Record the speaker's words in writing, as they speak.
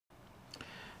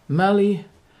Mali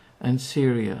and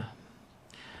Syria,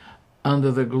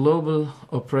 under the global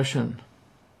oppression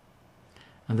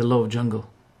and the law of jungle.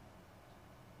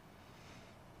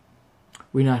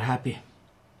 We're not happy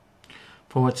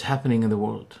for what's happening in the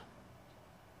world.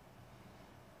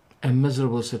 A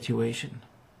miserable situation.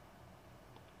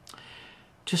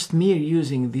 Just mere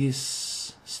using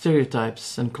these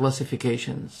stereotypes and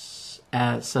classifications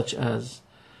such as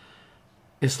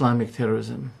Islamic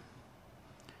terrorism,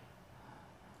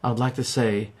 I would like to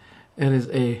say it is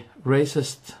a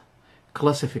racist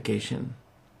classification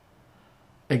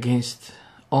against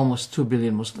almost 2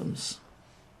 billion Muslims.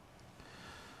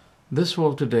 This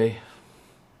world today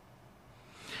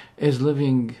is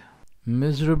living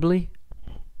miserably,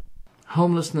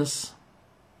 homelessness,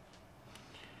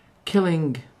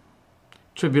 killing,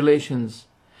 tribulations.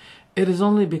 It is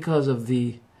only because of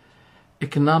the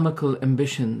economical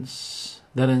ambitions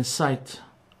that incite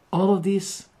all of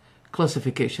these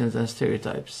classifications and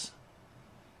stereotypes.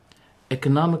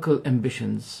 Economical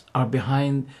ambitions are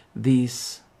behind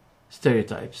these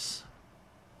stereotypes.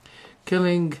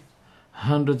 Killing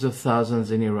hundreds of thousands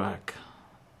in Iraq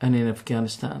and in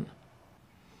Afghanistan.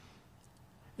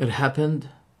 It happened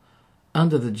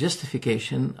under the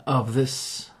justification of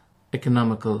this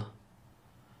economical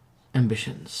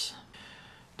ambitions.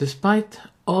 Despite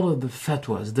all of the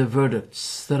fatwas, the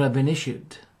verdicts that have been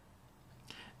issued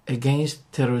against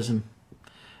terrorism,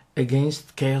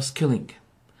 against chaos killing,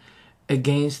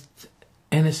 against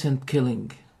innocent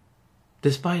killing,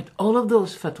 despite all of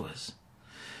those fatwas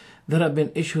that have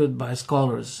been issued by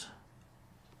scholars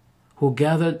who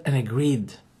gathered and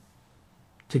agreed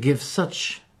to give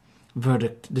such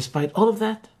verdict, despite all of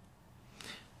that,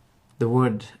 the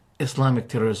word Islamic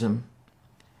terrorism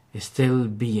is still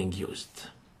being used.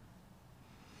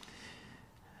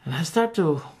 And I start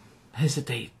to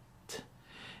hesitate.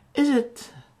 Is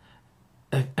it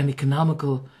an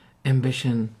economical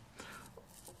ambition,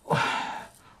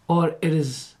 or it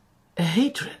is a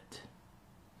hatred?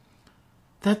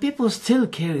 That people still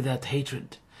carry that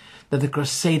hatred that the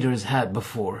Crusaders had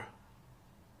before.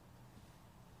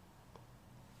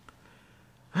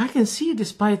 I can see,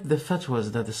 despite the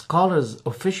fatwas that the scholars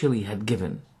officially had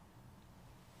given,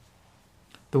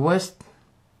 the West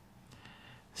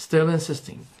still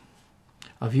insisting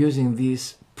of using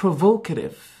these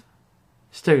provocative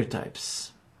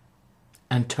stereotypes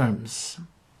and terms.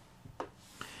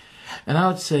 And I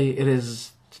would say it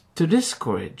is to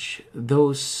discourage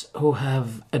those who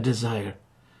have a desire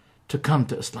to come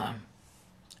to Islam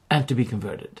and to be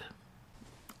converted.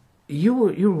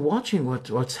 You're watching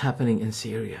what's happening in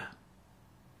Syria.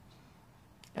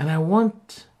 And I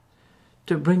want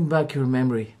to bring back your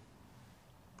memory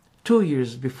 2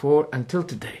 years before until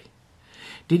today.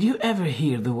 Did you ever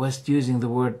hear the West using the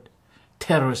word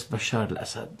terrorist Bashar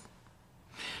al-Assad?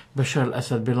 Bashar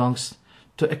al-Assad belongs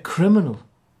to a criminal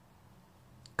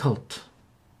cult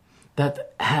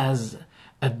that has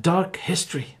a dark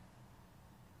history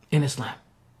in Islam.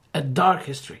 A dark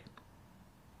history.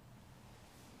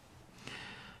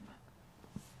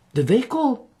 Did they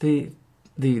call the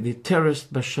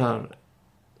terrorist Bashar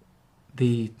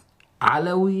the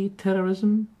Alawi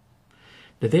terrorism?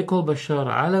 Did they call Bashar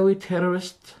Alawi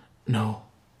terrorist? No.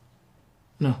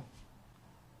 No.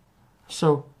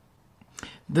 So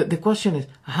the question is,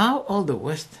 how all the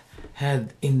West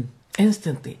had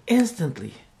instantly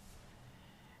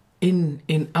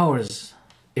in hours,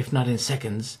 if not in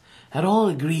seconds, had all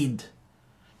agreed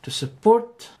to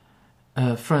support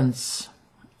France,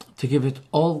 to give it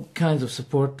all kinds of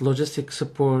support, logistic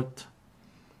support,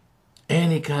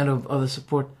 any kind of other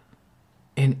support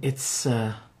in its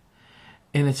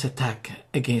attack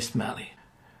against Mali.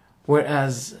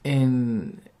 Whereas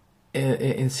in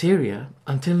Syria,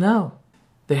 until now,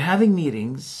 they're having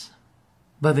meetings,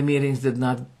 but the meetings did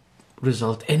not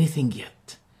result anything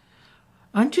yet.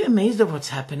 Aren't you amazed at what's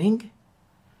happening?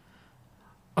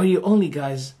 Or you only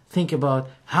guys think about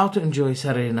how to enjoy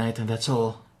Saturday night and that's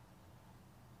all?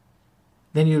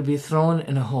 Then you'll be thrown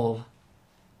in a hole,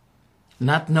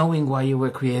 not knowing why you were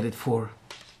created for,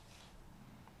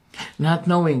 not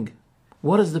knowing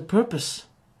what is the purpose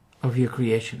of your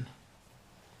creation.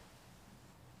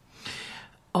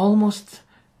 Almost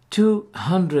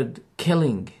 200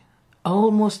 killing,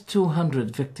 almost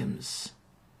 200 victims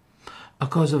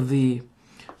because of the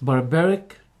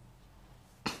barbaric,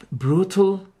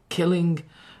 brutal killing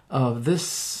of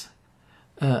this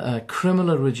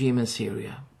criminal regime in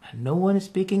Syria. And no one is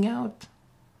speaking out.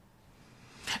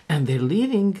 And they're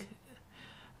leading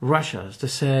Russia to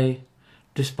say,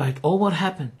 despite all what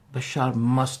happened, Bashar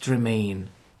must remain.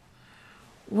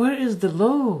 Where is the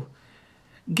law?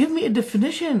 Give me a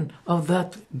definition of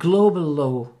that global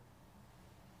law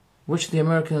which the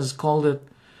Americans called it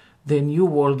the New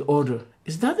World Order.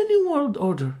 Is that the New World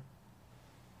Order?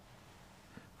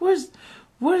 Where's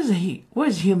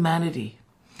humanity?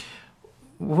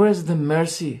 Where's the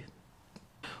mercy?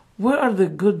 Where are the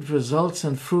good results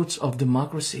and fruits of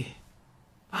democracy?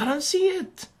 I don't see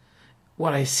it.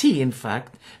 What I see, in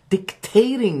fact,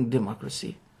 dictating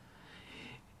democracy.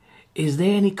 Is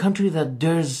there any country that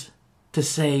dares to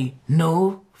say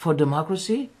no for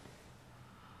democracy?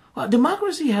 Well,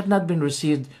 democracy had not been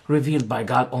revealed by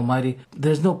God Almighty.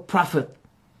 There's no prophet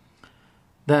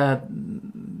that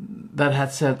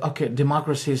had said, okay,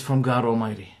 democracy is from God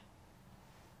Almighty.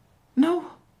 No.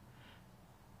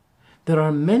 There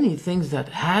are many things that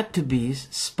had to be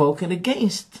spoken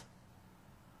against.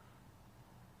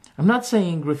 I'm not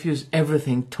saying refuse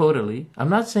everything totally. I'm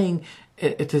not saying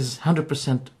it is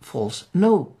 100% false.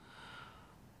 No.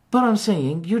 But I'm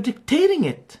saying you're dictating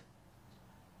it.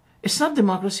 It's not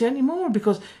democracy anymore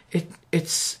because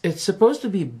it's supposed to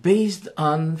be based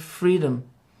on freedom.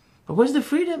 But where's the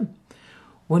freedom?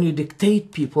 When you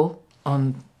dictate people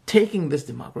on taking this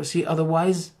democracy,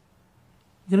 otherwise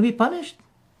you're going to be punished.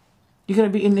 You're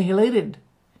going to be annihilated.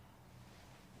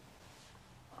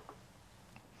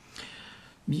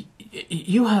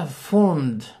 You have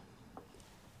formed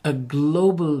a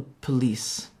global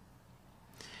police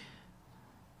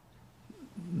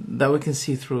that we can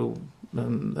see through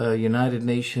United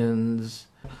Nations.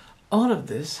 All of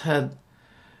this had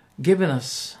given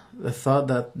us the thought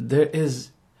that there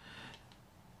is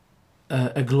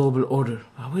a global order.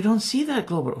 Well, we don't see that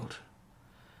global order.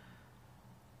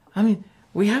 I mean,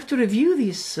 we have to review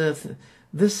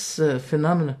this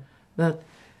phenomena that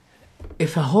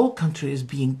if a whole country is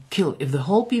being killed, if the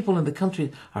whole people in the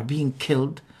country are being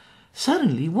killed,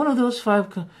 suddenly one of those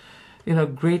five,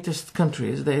 greatest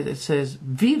countries, it says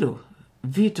veto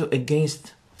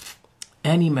against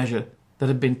any measure that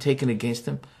had been taken against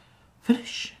them.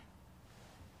 Finish.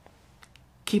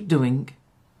 Keep doing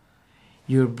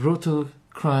your brutal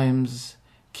crimes.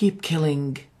 Keep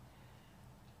killing.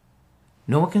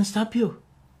 No one can stop you.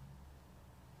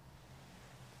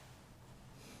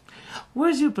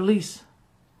 Where's your police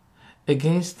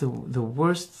against the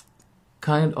worst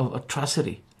kind of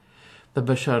atrocity that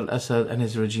Bashar al-Assad and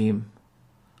his regime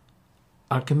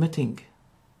are committing?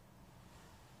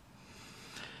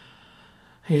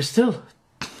 You're still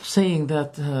saying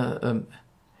that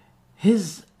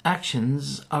his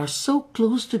actions are so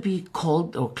close to be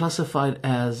called or classified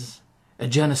as a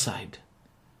genocide.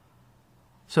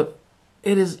 So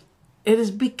it is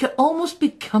almost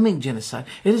becoming genocide.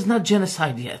 It is not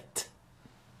genocide yet.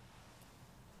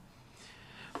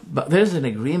 But there's an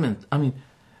agreement. I mean,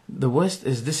 the West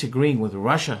is disagreeing with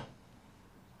Russia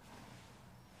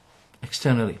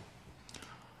externally.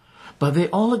 But they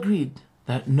all agreed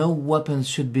that no weapons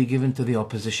should be given to the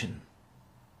opposition.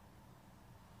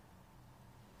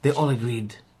 They all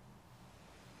agreed.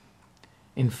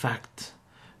 In fact,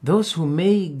 those who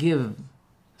may give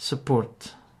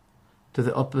support to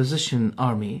the opposition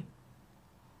army,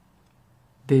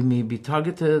 they may be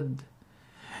targeted,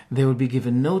 they will be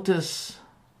given notice.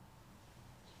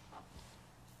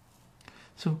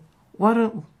 So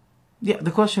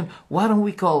the question, why don't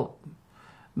we call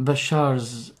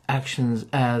Bashar's actions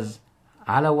as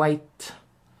Alawite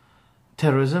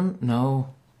terrorism?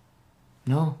 No,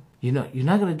 you're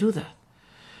not going to do that,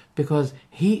 because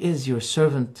he is your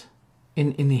servant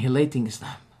in annihilating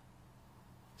Islam.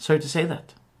 Sorry to say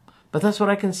that, but that's what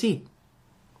I can see.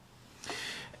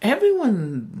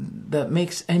 Everyone that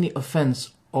makes any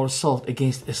offense or assault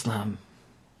against Islam,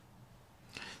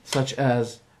 such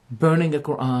as burning the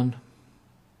Quran,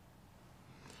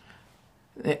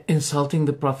 insulting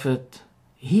the Prophet,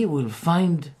 he will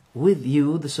find with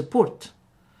you the support.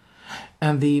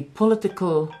 And the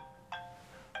political,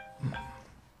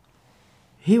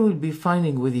 he will be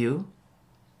finding with you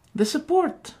the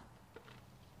support.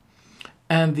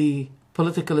 And the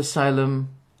political asylum,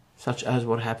 such as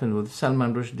what happened with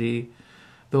Salman Rushdie,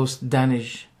 those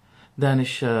Danish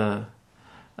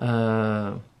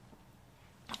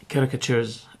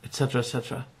caricatures, etc.,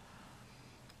 etc.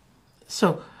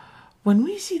 So, when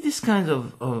we see this kind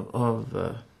of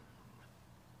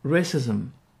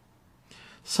racism,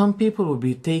 some people will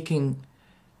be taking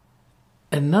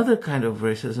another kind of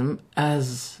racism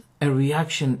as a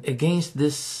reaction against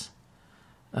this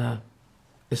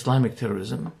Islamic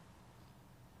terrorism.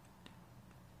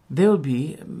 They will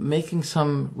be making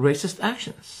some racist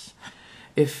actions.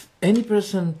 If any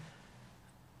person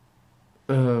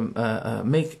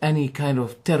make any kind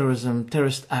of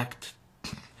terrorist act,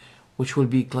 which will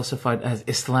be classified as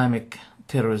Islamic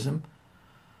terrorism,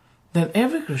 then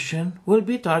every Christian will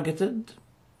be targeted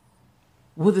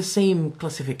with the same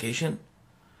classification.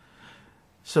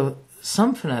 So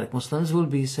some fanatic Muslims will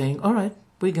be saying, all right,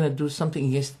 we're going to do something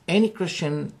against any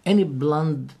Christian, any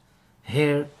blonde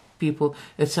hair people,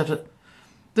 etc.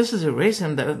 This is a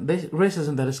racism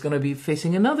that is going to be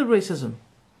facing another racism.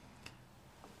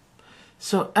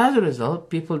 So as a result,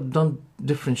 people don't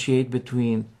differentiate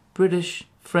between British,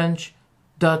 French,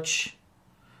 Dutch,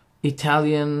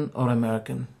 Italian, or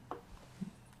American.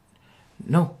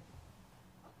 No.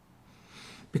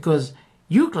 Because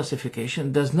your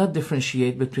classification does not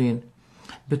differentiate between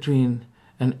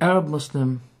an Arab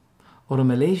Muslim or a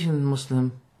Malaysian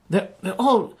Muslim. They're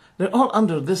all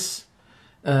under this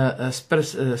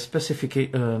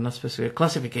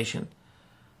classification.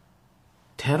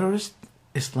 Terrorist,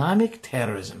 Islamic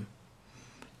terrorism.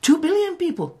 2 billion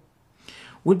people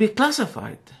would be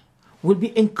classified, will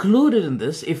be included in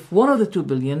this if one of the 2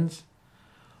 billions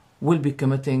will be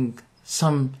committing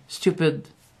some stupid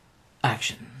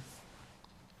action.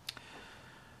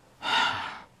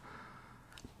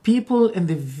 People in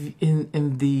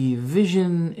the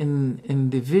vision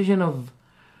of,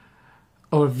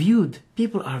 or viewed,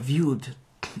 people are viewed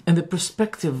in the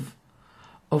perspective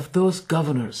of those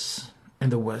governors in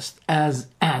the West as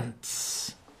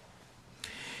ants.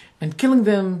 And killing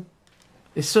them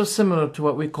is so similar to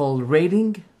what we call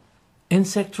raiding,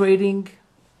 insect raiding,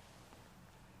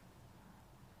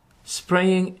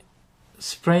 spraying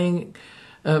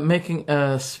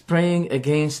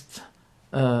against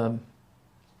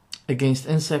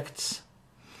insects.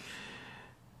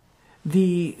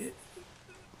 The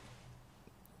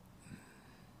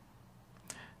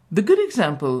good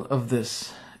example of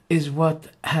this is what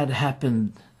had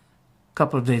happened a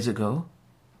couple of days ago.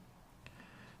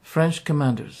 French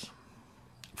commandos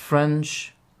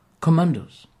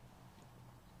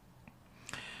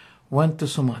went to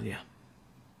Somalia,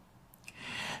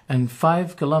 and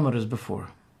 5 kilometers before,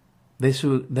 they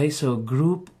saw a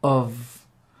group of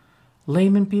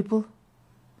layman people,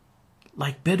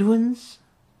 like Bedouins,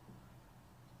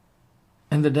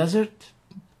 in the desert.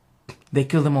 They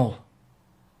killed them all,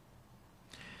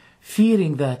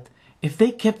 fearing that if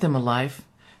they kept them alive,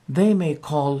 they may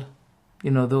call,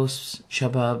 those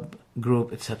Shabab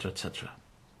group, etc., etc.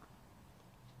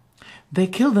 They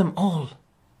killed them all,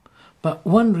 but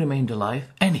one remained alive,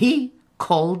 and he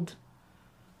called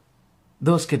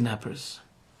those kidnappers.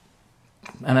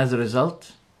 And as a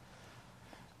result,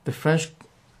 the French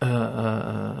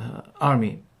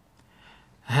army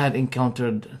had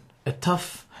encountered a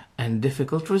tough and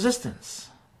difficult resistance.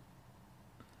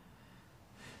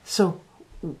 So,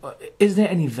 is there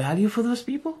any value for those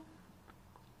people?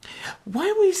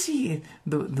 Why we see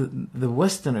the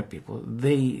Westerner people,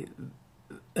 they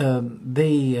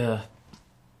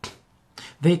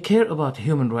care about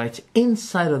human rights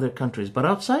inside of their countries, but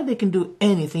outside they can do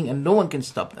anything and no one can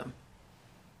stop them.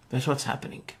 That's what's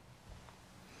happening.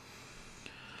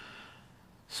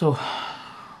 So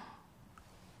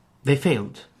they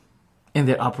failed in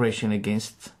their operation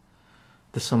against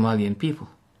the Somalian people,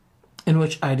 in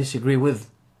which I disagree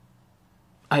with.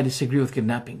 I disagree with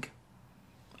kidnapping.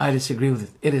 I disagree with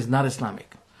it. It is not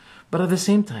Islamic. But at the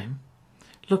same time,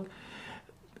 look,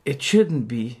 it shouldn't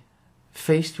be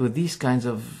faced with these kinds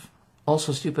of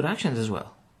also stupid actions as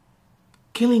well.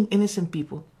 Killing innocent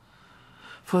people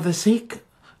for the sake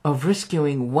of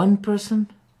rescuing one person,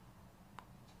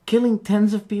 killing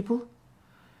tens of people.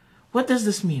 What does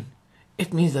this mean?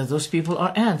 It means that those people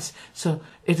are ants. So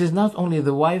it is not only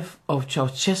the wife of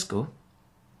Ceausescu,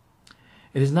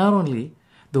 it is not only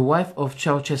the wife of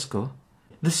Ceausescu,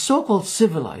 the so-called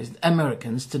civilized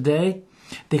Americans today,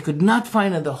 they could not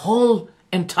find in the whole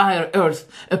entire earth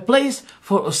a place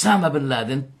for Osama bin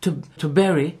Laden to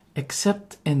bury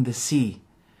except in the sea,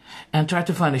 and try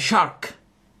to find a shark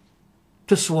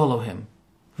to swallow him.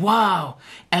 Wow!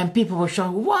 And people were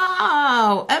shocked.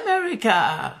 Wow!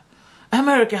 America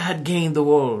had gained the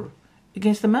war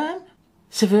against a man,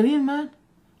 civilian man,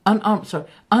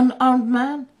 unarmed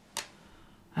man.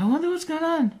 I wonder what's going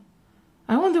on.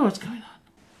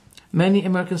 Many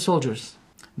American soldiers,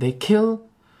 they kill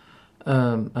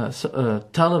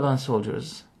Taliban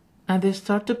soldiers, and they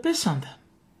start to piss on them,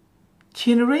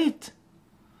 generate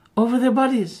over their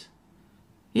bodies.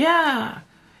 Yeah,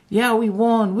 we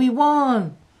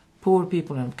won. Poor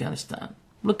people in Afghanistan,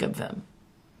 look at them.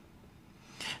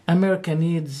 America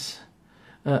needs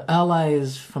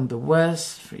allies from the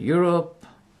West, for Europe,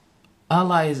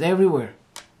 allies everywhere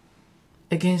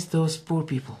against those poor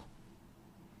people.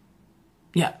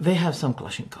 Yeah, they have some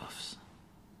Kalashnikovs.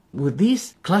 With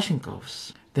these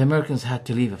Kalashnikovs, the Americans had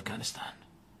to leave Afghanistan.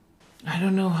 I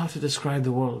don't know how to describe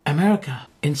the world. America,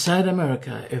 inside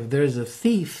America, if there's a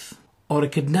thief or a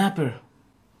kidnapper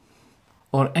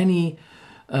or any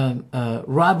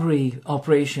robbery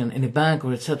operation in a bank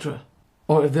or etc.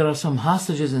 Or if there are some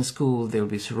hostages in school, they'll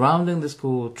be surrounding the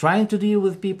school, trying to deal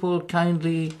with people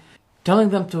kindly, telling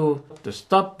them to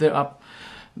stop their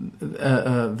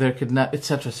kidnap,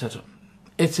 etc., etc.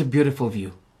 It's a beautiful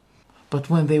view. But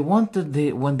when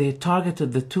they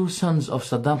targeted the two sons of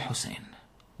Saddam Hussein,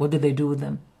 what did they do with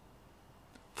them?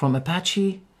 From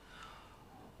Apache,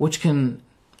 which can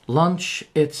launch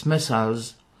its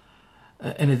missiles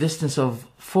in a distance of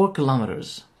 4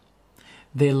 kilometers,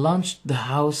 they launched the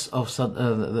house of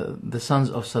the sons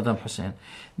of Saddam Hussein.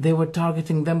 They were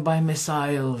targeting them by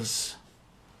missiles.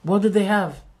 What did they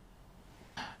have?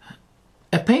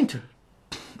 A painter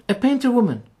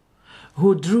woman,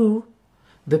 who drew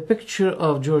the picture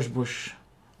of George Bush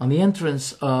on the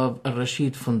entrance of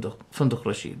Al-Rashid Funduk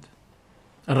Rashid,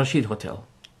 Al-Rashid Hotel.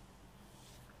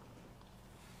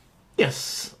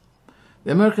 Yes,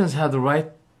 the Americans have the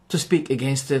right to speak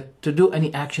against it, to do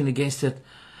any action against it,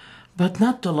 but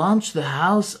not to launch the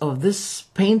house of this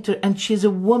painter, and she's a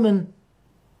woman,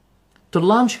 to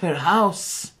launch her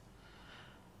house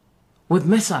with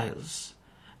missiles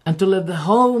and to let the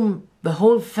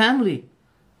whole family.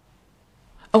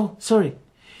 Oh, sorry.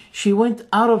 She went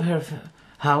out of her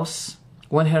house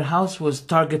when her house was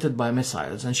targeted by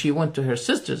missiles, and she went to her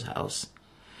sister's house,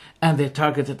 and they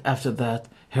targeted after that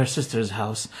her sister's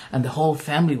house, and the whole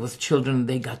family with children,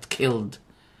 they got killed.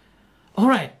 All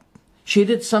right, she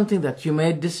did something that you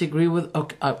may disagree with.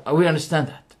 Okay, we understand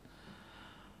that.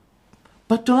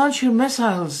 But to launch your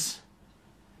missiles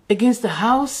against the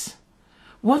house,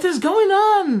 what is going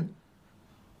on?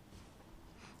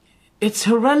 It's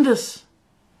horrendous.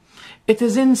 It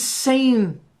is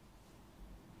insane.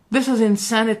 This is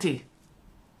insanity.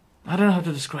 I don't know how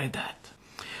to describe that.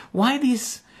 Why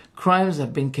these crimes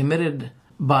have been committed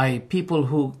by people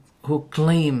who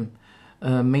claim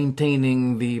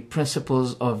maintaining the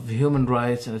principles of human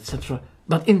rights and etc.,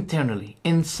 but internally,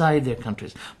 inside their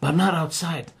countries, but not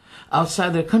outside.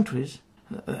 Outside their countries,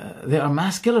 they are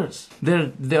mass killers.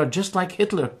 They are just like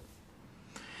Hitler.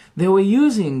 They were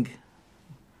using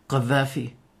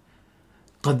Gaddafi's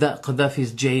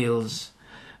jails,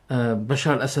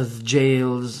 Bashar al-Assad's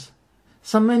jails,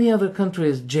 many other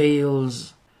countries'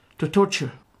 jails, to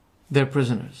torture their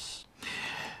prisoners.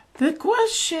 The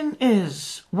question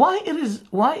is, why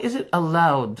is it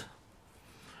allowed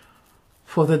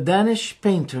for the Danish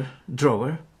painter,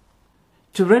 drawer,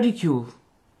 to ridicule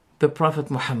the Prophet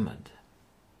Muhammad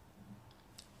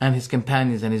and his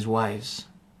companions and his wives,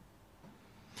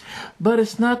 but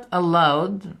it's not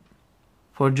allowed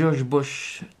for George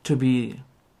Bush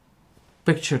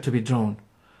picture to be drawn?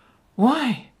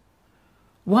 Why?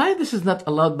 Why this is not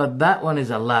allowed, but that one is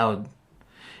allowed?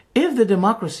 If the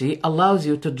democracy allows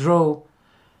you to draw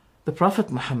the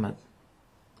Prophet Muhammad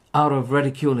out of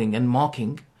ridiculing and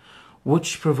mocking,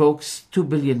 which provokes 2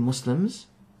 billion Muslims,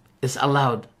 is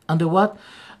allowed. Under what?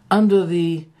 Under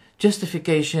the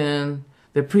justification,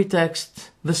 the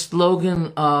pretext, the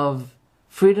slogan of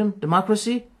freedom,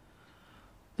 democracy.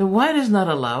 Then why it is not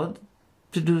allowed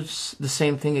to do the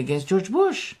same thing against George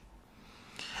Bush?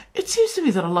 It seems to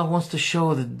me that Allah wants to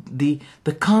show the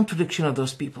contradiction of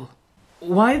those people.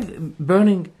 Why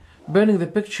burning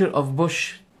the picture of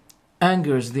Bush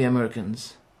angers the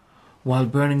Americans, while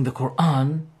burning the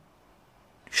Quran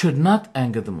should not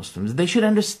anger the Muslims? They should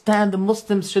understand, the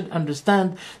Muslims should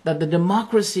understand that the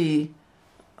democracy,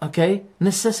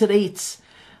 necessitates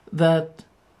that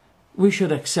we should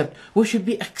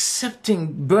be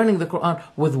accepting burning the Quran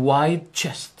with wide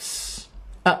chests,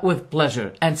 with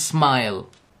pleasure and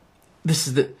smile.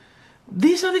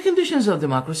 These are the conditions of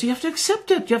democracy. You have to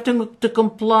accept it. You have to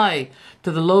comply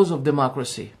to the laws of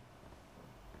democracy.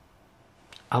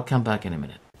 I'll come back in a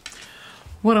minute.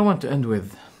 What I want to end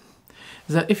with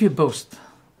is that if you boast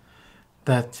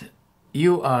that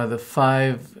you are the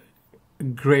 5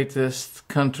 greatest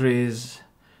countries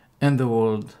in the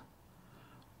world,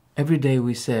 every day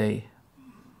we say,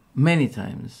 many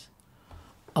times,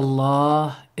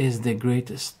 Allah is the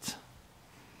greatest.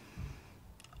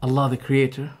 Allah, the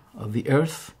creator of the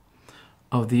earth,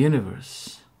 of the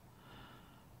universe,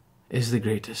 is the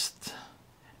greatest.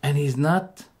 And He's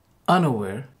not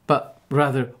unaware, but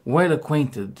rather well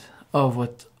acquainted of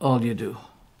what all you do,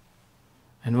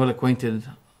 and well acquainted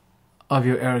of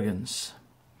your arrogance.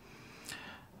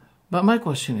 But my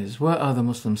question is, where are the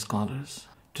Muslim scholars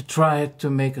to try to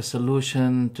make a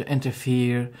solution, to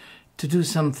interfere, to do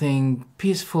something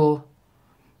peaceful?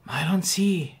 I don't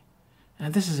see.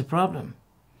 And this is a problem.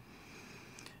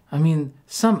 I mean,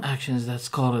 some actions that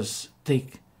scholars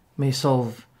take may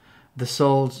solve the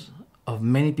souls of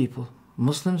many people,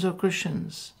 Muslims or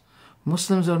Christians,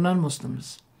 Muslims or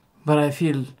non-Muslims. But I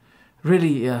feel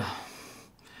really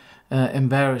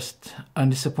embarrassed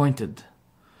and disappointed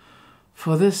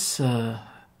for this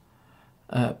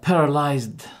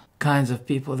paralyzed kinds of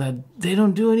people that they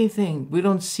don't do anything. We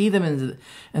don't see them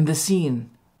in the scene.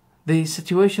 The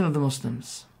situation of the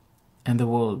Muslims and the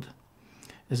world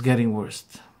is getting worse.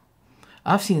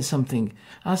 I've seen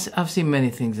many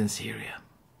things in Syria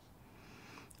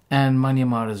and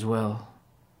Myanmar as well.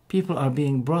 People are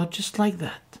being brought just like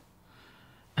that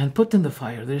and put in the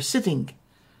fire. They're sitting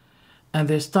and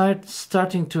they're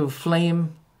starting to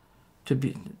flame, to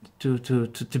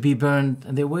be burned,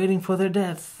 and they're waiting for their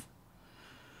death.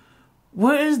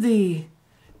 Where is the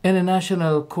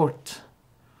international court?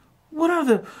 What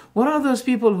are those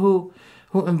people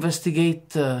who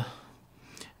investigate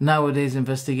nowadays,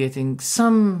 investigating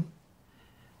some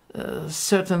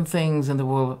certain things in the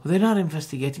world? They're not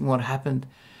investigating what happened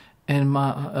in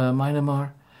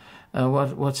Myanmar,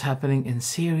 what's happening in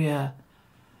Syria,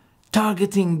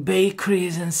 targeting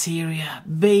bakeries in Syria,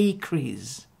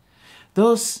 bakeries.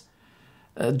 Those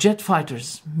jet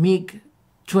fighters,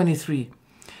 MiG-23,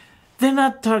 they're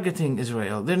not targeting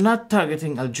Israel. They're not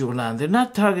targeting Al-Julan. They're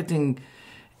not targeting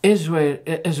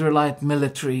Israelite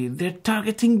military. They're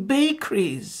targeting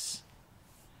bakeries.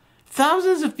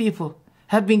 Thousands of people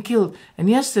have been killed.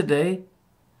 And yesterday,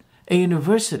 a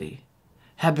university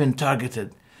had been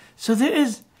targeted. So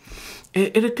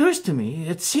it occurs to me,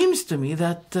 it seems to me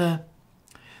that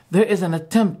there is an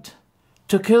attempt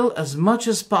to kill as much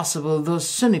as possible those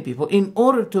Sunni people in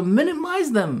order to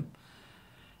minimize them.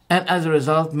 And as a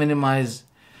result, minimize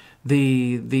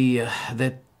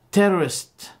the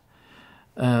terrorist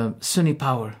Sunni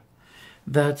power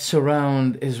that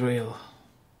surround Israel.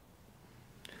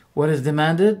 What is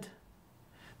demanded?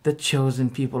 The chosen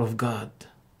people of God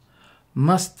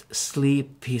must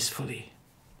sleep peacefully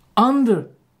under.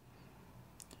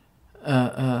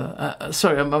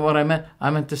 What I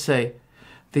meant to say,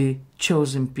 the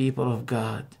chosen people of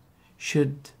God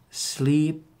should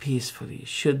sleep peacefully,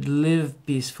 should live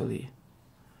peacefully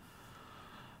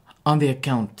on the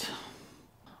account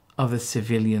of the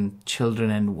civilian children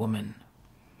and women.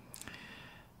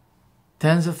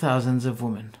 Tens of thousands of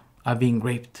women are being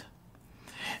raped.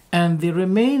 And the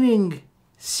remaining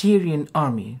Syrian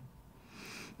army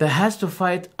that has to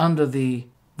fight under the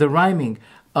rhyming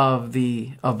of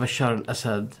Bashar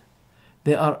al-Assad,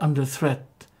 they are under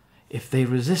threat. If they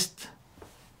resist,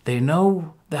 they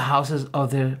know the houses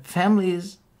of their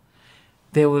families,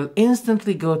 they will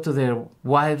instantly go to their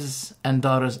wives and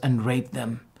daughters and rape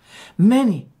them.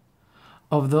 Many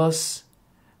of those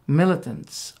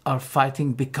militants are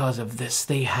fighting because of this.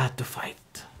 They had to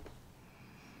fight.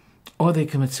 Or they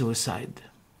commit suicide.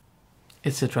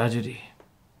 It's a tragedy.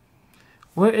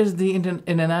 Where is the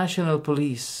international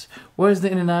police? Where is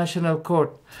the international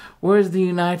court? Where is the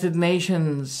United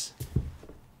Nations?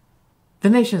 The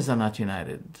nations are not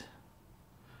united.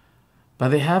 But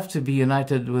they have to be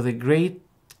united with a great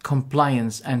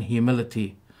compliance and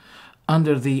humility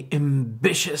under the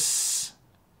ambitious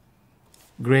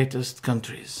greatest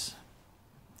countries.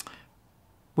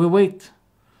 We wait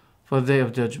for the day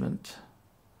of judgment,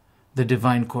 the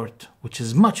divine court, which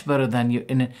is much better than you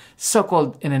in a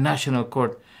so-called international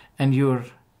court and your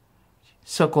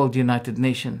so-called United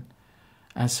Nation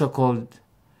and so-called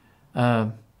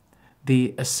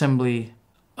the Assembly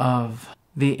of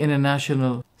the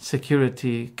International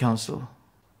Security Council.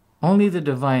 Only the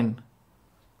divine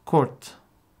court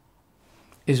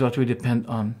is what we depend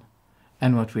on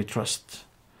and what we trust,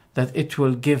 that it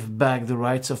will give back the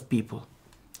rights of people.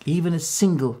 Even a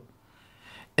single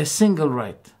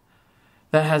right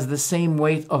that has the same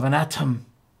weight of an atom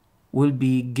will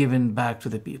be given back to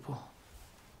the people.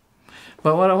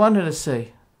 But what I wanted to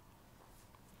say,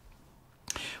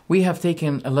 we have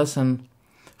taken a lesson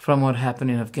from what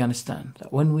happened in Afghanistan.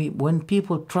 That when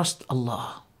people trust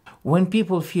Allah, when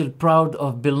people feel proud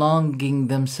of belonging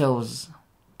themselves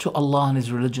to Allah and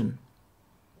His religion,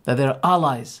 that they're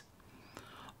allies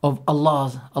of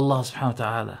Allah subhanahu wa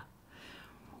ta'ala.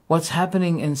 What's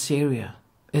happening in Syria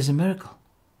is a miracle.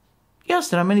 Yes,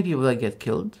 there are many people that get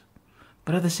killed,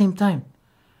 but at the same time,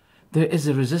 there is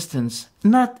a resistance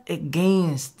not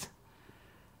against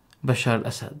Bashar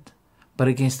al-Assad, but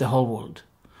against the whole world,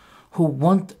 who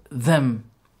want them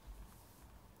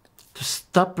to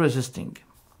stop resisting,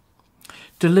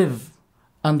 to live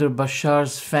under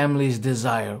Bashar's family's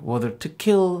desire, whether to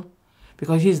kill,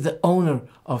 because he's the owner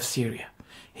of Syria.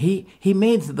 He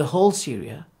made the whole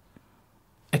Syria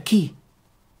a key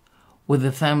with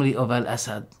the family of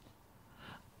al-Assad,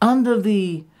 under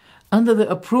the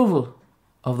approval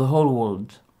of the whole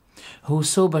world. who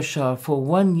saw Bashar for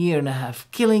 1.5 years,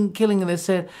 killing, and they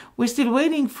said, we're still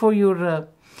waiting for your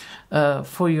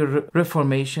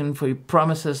reformation, for your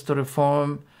promises to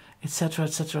reform, etc.,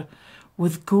 etc.,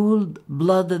 with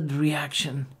cold-blooded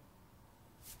reaction.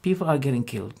 People are getting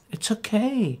killed. It's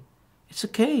okay. It's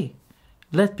okay.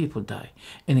 Let people die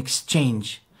in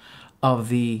exchange of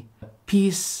the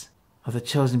peace of the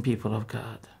chosen people of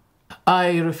God.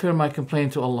 I refer my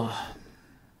complaint to Allah,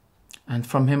 and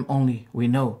from Him only we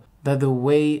know that the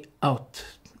way out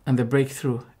and the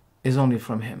breakthrough is only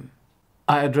from Him.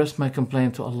 I addressed my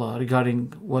complaint to Allah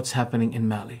regarding what's happening in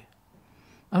Mali.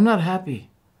 I'm not happy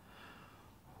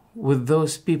with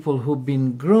those people who've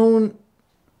been grown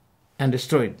and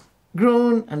destroyed.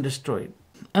 Grown and destroyed.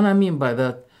 And I mean by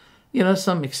that,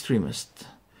 some extremists.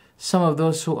 Some of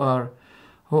those who are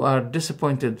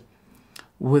disappointed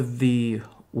with the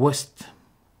West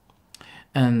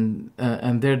and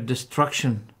their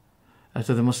destruction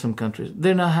to the Muslim countries.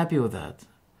 They're not happy with that.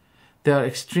 They are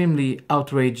extremely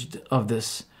outraged of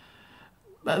this.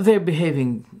 They're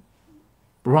behaving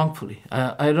wrongfully.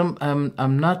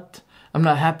 I'm not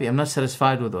happy. I'm not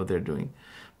satisfied with what they're doing.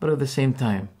 But at the same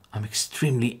time, I'm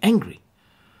extremely angry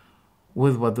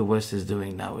with what the West is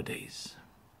doing nowadays.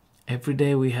 Every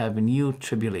day we have a new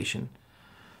tribulation.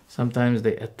 Sometimes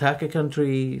they attack a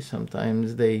country.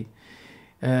 Sometimes they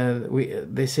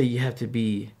say you have to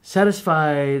be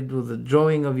satisfied with the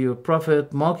drawing of your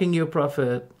prophet, mocking your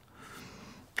prophet,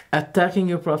 attacking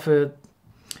your prophet,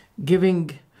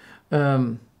 giving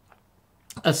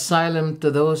asylum to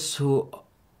those who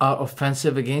are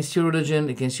offensive against your religion,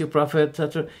 against your prophet,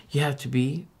 etc. You have to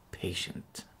be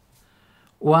patient.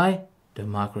 Why?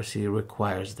 Democracy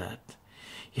requires that.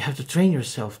 You have to train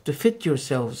yourself to fit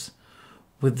yourselves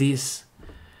with these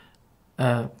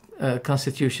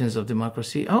constitutions of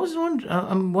democracy.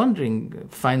 I'm wondering,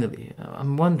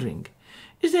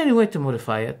 is there any way to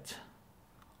modify it?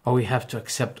 Or we have to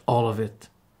accept all of it?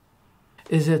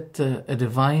 Is it a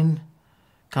divine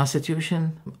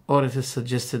constitution, or it is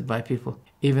suggested by people?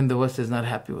 Even the West is not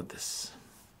happy with this.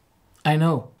 I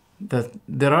know that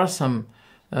there are some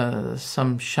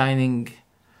shining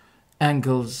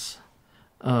angles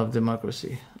of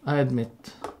democracy, I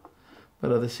admit.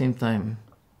 But at the same time,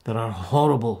 there are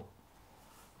horrible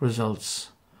results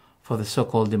for the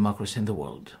so-called democracy in the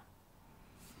world.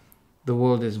 The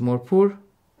world is more poor,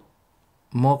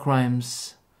 more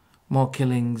crimes, more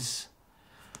killings,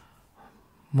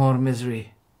 more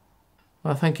misery.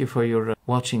 Well, thank you for your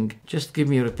watching. Just give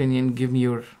me your opinion, give me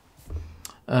your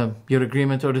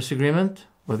agreement or disagreement,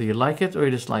 whether you like it or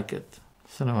you dislike it.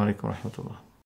 Assalamu alaikum wa rahmatullah.